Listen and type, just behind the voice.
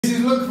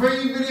to look for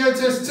video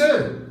test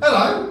 2.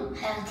 Hello.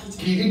 Hello, teacher.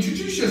 Can you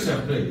introduce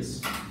yourself,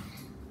 please?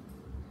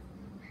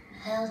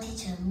 Hello,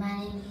 teacher. My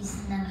name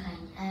is Khánh.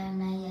 I am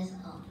 9 years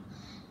old.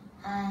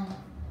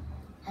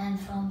 I'm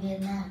from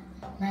Vietnam.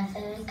 My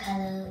favorite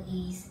color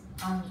is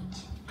orange.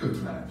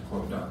 Good lad,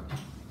 well done.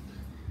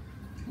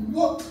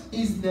 What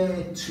is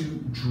there to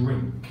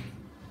drink?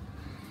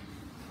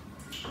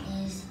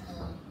 Is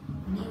a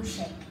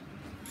milkshake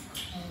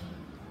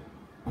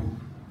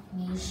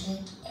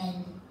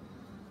and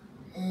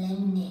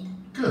lemonade.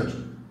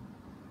 Good.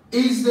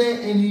 Is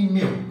there any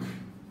milk?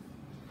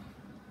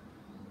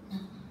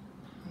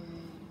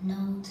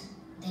 No,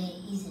 there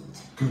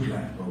isn't. Good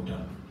lad, well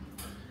done.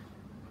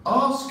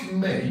 Ask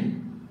me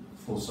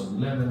for some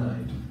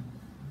lemonade.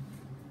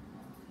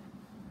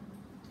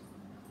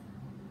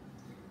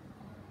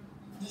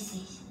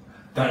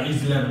 That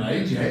is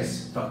lemonade,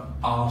 yes, but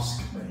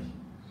ask me.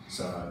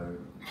 So,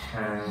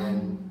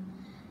 can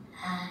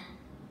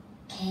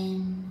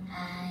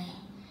I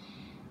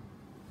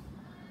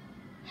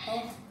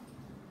have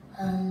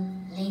a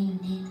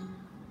lemonade?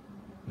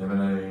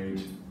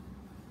 Lemonade.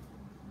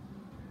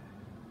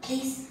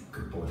 Please.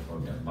 Good boy, well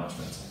done, much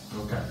better.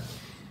 Okay.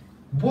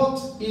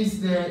 What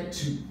is there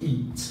to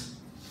eat?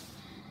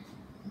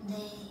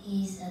 There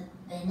is a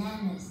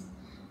bananas,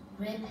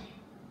 grape,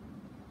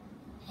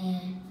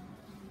 and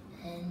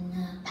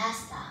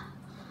pasta,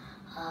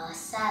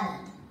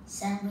 salad,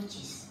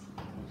 sandwiches,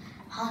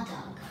 hot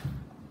dog.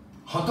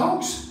 Hot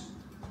dogs?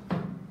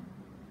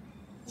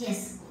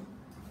 Yes.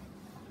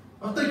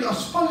 I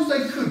suppose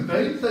they could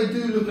be. They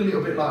do look a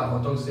little bit like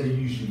hot dogs. They're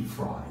usually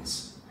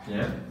fries.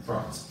 Yeah,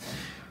 fries.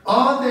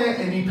 Are there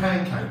any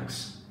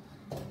pancakes?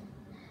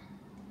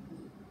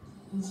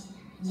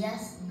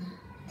 Yes,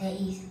 there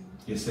is.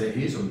 Yes, there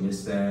is, or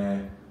yes,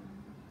 there?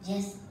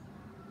 Yes,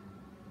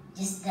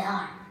 there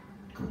are.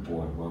 Good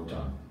boy, well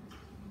done.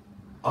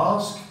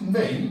 Ask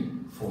me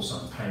for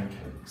some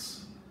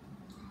pancakes.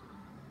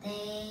 There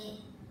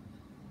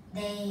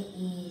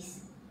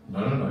is.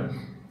 No.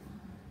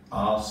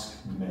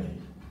 Ask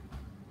me.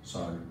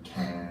 So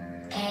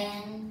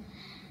can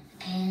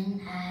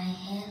I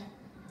have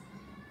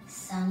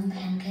some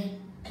pancake,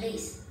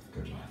 please?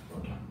 Good lad,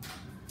 well done.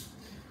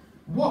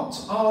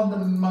 What are the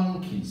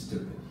monkeys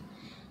doing?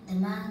 The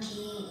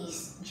monkey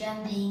is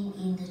jumping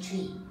in the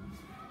tree.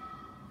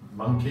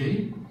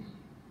 Monkey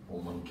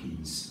or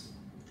monkeys?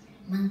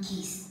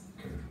 Monkeys.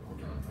 Good, well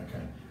done.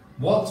 Okay.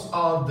 What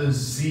are the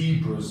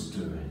zebras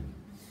doing?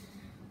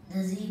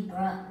 The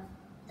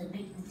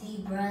big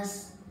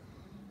zebras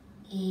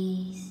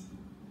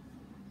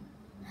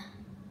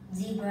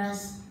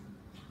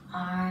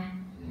are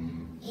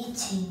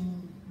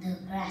eating the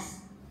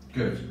grass.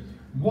 Good.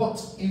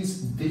 What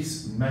is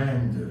this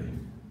man doing?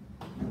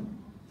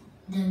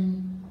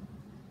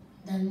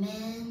 The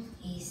man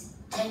is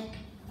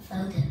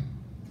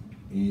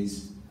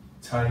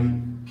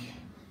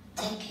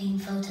taking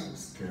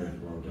photos. Good,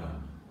 well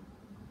done.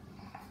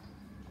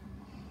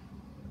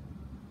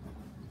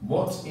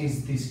 What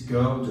is this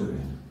girl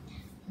doing?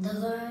 The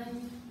girl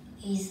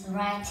is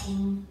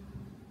writing.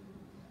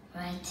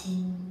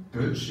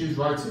 Good, she's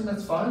writing,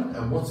 that's fine.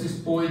 And what's this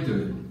boy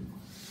doing?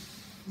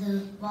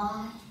 The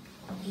boy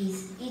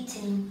is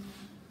eating.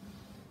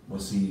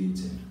 What's he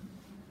eating?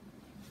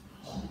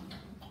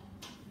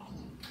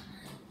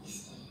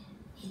 He's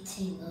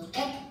eating a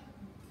cake.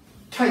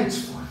 Cake's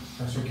fine,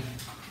 that's okay.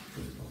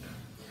 Good, well done.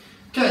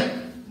 Okay,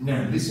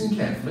 now listen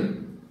carefully.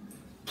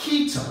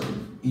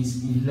 Keto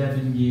is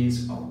 11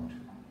 years old.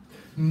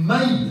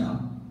 Maya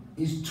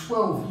is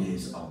 12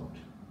 years old.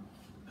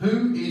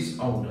 Who is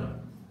older?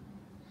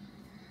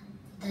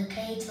 The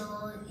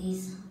Keto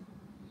is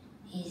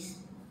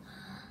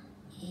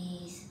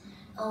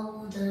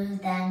older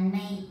than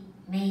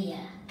Maya.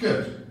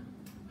 Good.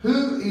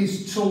 Who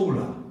is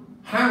taller?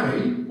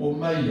 Harry or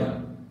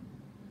Maya?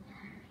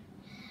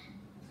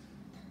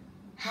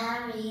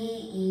 Harry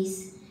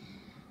is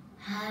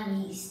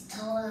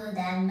taller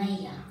than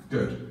Maya.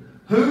 Good.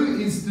 Who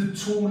is the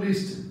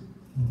tallest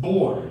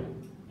boy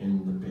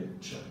in the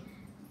picture?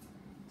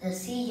 The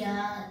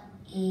seer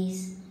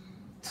is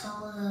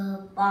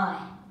taller boy.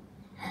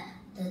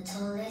 The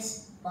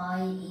tallest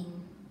boy in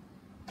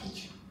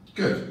picture.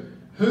 Good.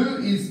 Who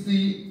is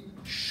the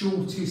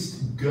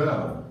shortest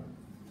girl?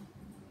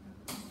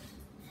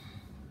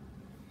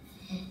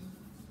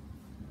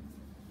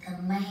 The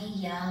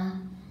Maya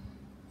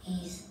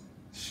is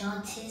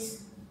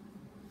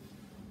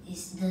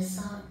the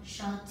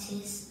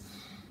shortest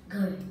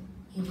girl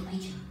in the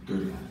picture.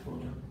 Good lad, well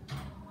done.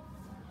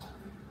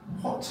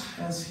 What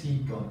has he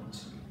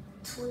got?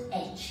 Tooth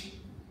edge.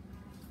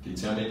 Can you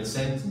tell me in a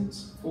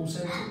sentence? Full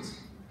sentence?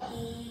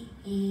 He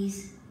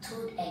is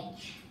tooth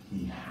edge.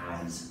 He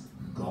has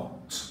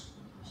got.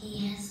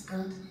 He has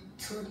got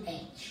tooth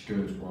edge.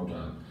 Good, well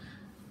done.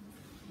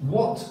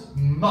 What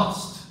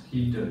must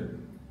he do?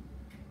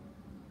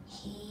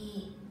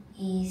 He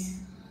is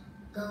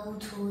go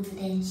to the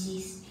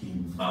dentist. He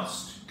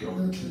must go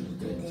to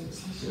the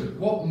dentist. Good.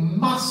 What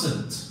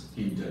mustn't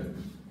he do?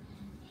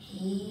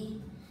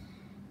 He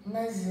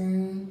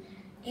mustn't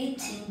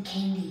eat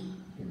candy.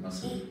 He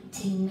mustn't.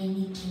 Eating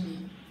many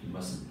candy. He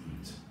mustn't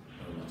eat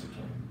a lot of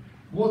candy.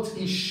 What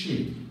is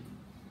she?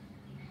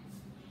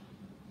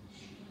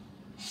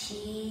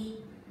 She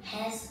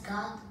has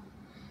got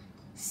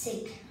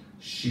sick.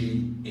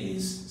 She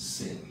is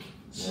sick.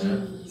 She Yeah.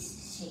 is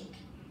sick.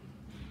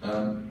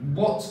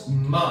 What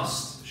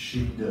must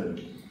she do?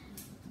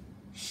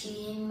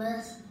 She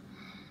must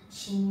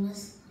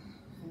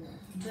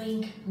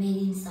drink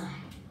medicine.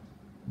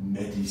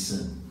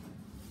 Medicine.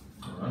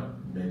 Alright,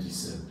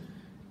 medicine.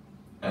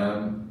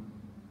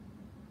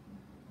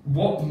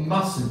 What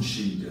mustn't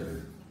she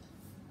do?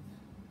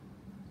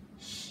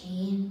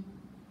 She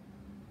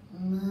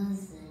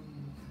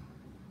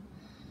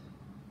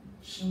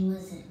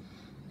mustn't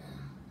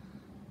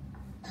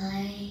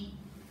play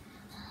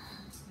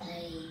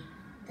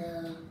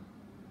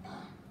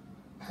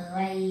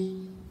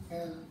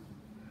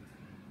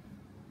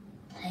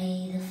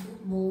the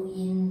football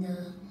in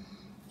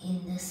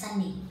the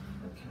sunny.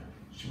 Okay.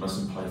 She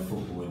mustn't play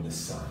football in the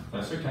sun.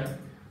 That's okay.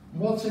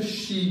 What has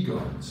she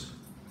got?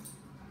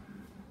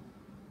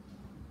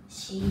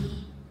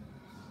 She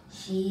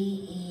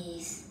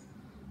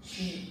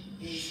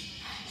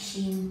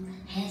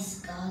has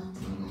got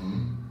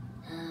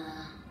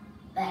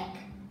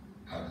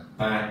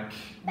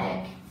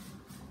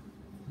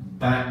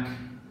back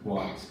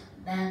What?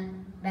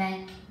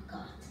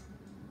 got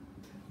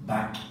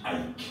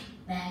Backache.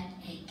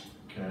 backache.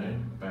 Okay,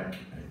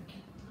 backache.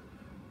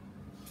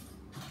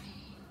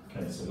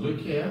 Okay, so look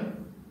here.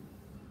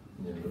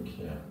 And then look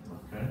here.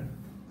 Okay.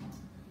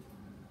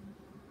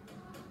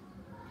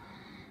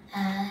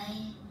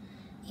 I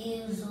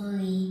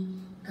usually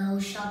go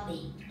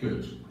shopping.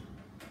 Good.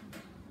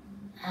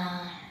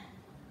 I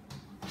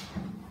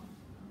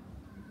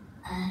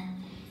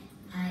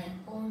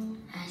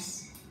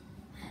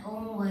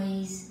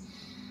always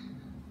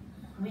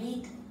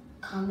read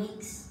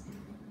comics.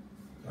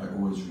 I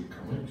always read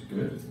comics.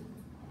 Good.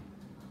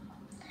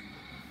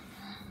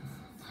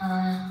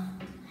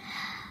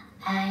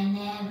 I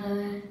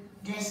never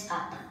dress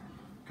up.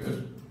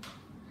 Good.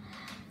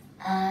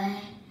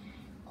 I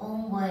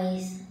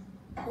always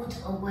put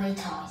away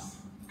toys.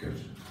 Good.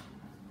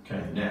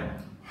 Okay, now,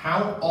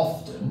 how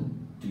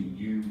often do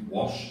you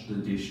wash the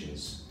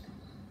dishes?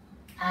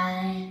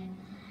 I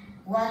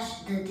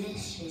wash the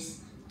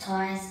dishes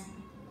twice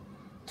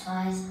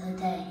a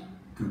day.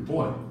 Good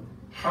boy.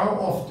 How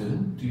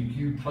often do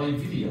you play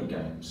video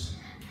games?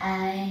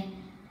 I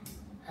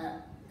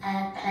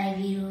play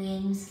video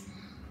games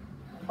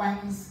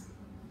once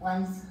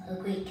a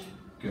week.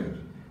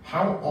 Good.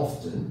 How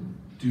often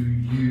do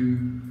you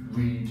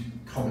read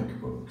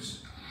comic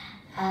books?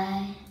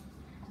 I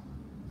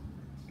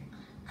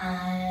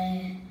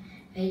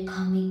read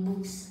comic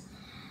books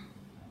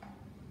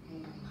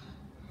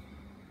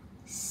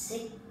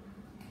six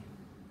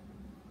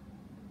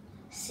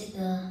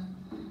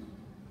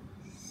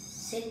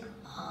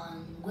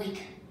on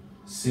week.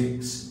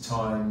 6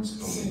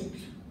 times a week.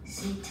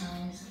 6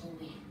 times a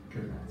week.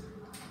 Good.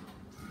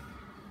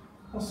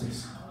 What's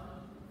this?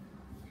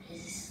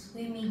 It's a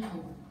swimming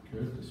pool.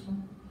 Good, this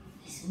one.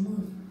 It's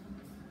moon.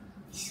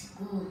 It's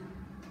cool.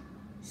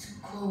 It's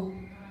cool.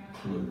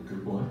 Clue,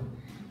 good boy.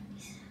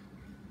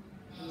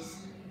 It's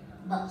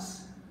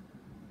bus.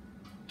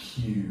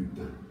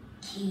 Cube.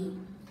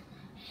 Cube.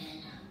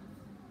 And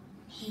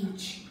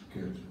huge.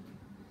 Good.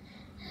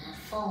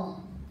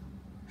 Phone.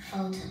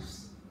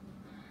 Photos.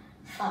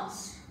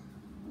 Fox.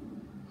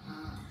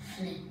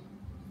 Flip.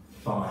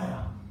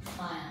 Fire.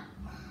 Fire.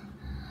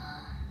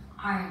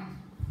 Iron.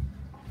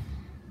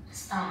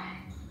 Star.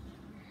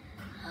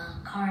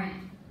 Car.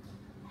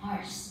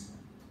 Horse.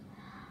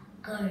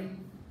 Girl.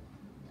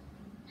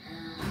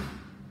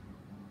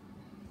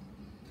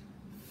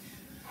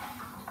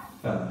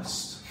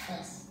 First.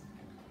 First.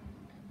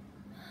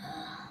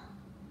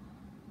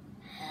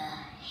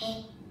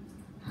 Head.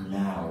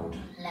 Loud.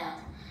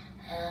 Loud.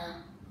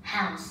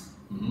 House.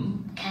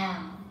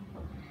 Cow.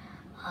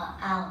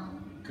 Owl.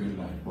 Good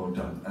lad, well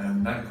done.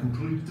 And that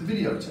concludes the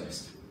video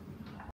test.